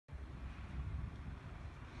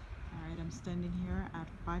I'm standing here at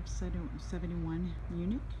 571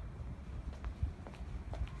 Munich.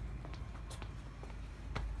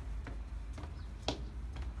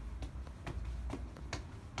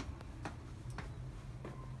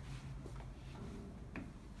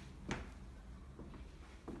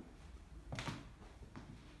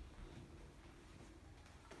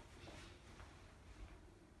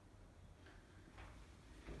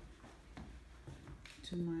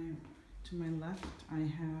 To my left, I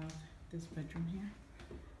have this bedroom here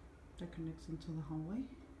that connects into the hallway.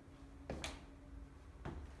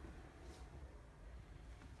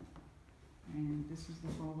 And this is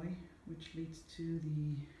the hallway which leads to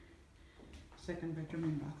the second bedroom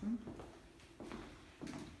and bathroom.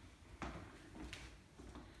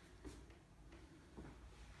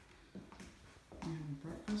 I have a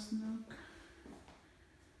breakfast nook.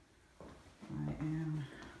 I am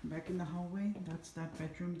back in the hallway. That's that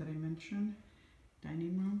bedroom that I mentioned.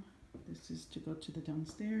 Dining room. This is to go to the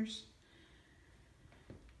downstairs.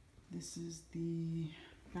 This is the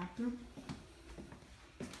bathroom.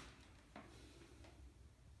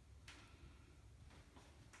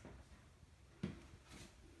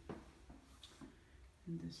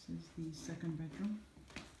 And this is the second bedroom,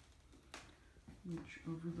 which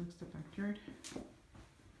overlooks the backyard.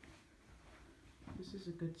 This is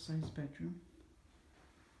a good sized bedroom,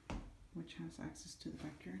 which has access to the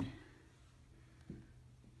backyard.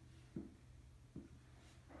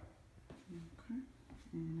 Okay,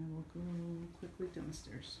 and I will go quickly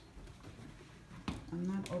downstairs. I'm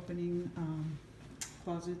not opening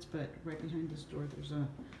closets, but right behind this door there's a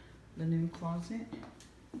linen closet.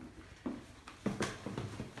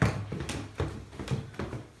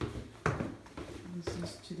 This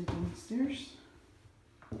is to the downstairs.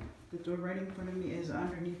 The door right in front of me is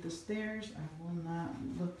underneath the stairs. I will not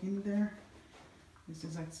look in there. This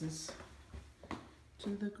is access to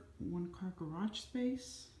the one-car garage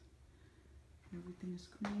space. Everything is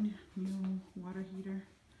clean. New water heater.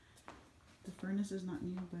 The furnace is not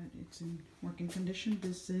new, but it's in working condition.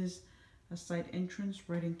 This is a side entrance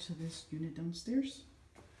right into this unit downstairs.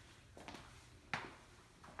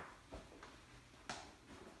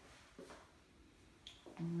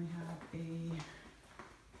 And we have a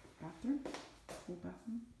bathroom, full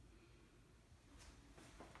bathroom,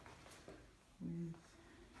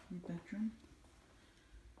 with a bedroom.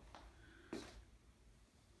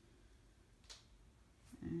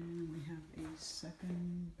 And we have a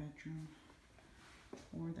second bedroom,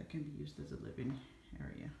 or that can be used as a living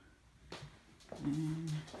area.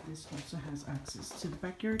 And this also has access to the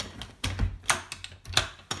backyard.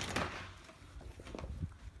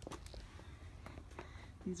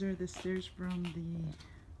 These are the stairs from the,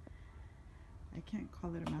 I can't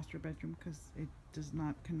call it a master bedroom because it does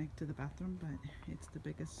not connect to the bathroom, but it's the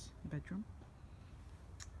biggest bedroom.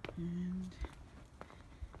 And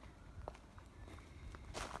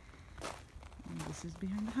this is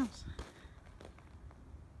behind the house.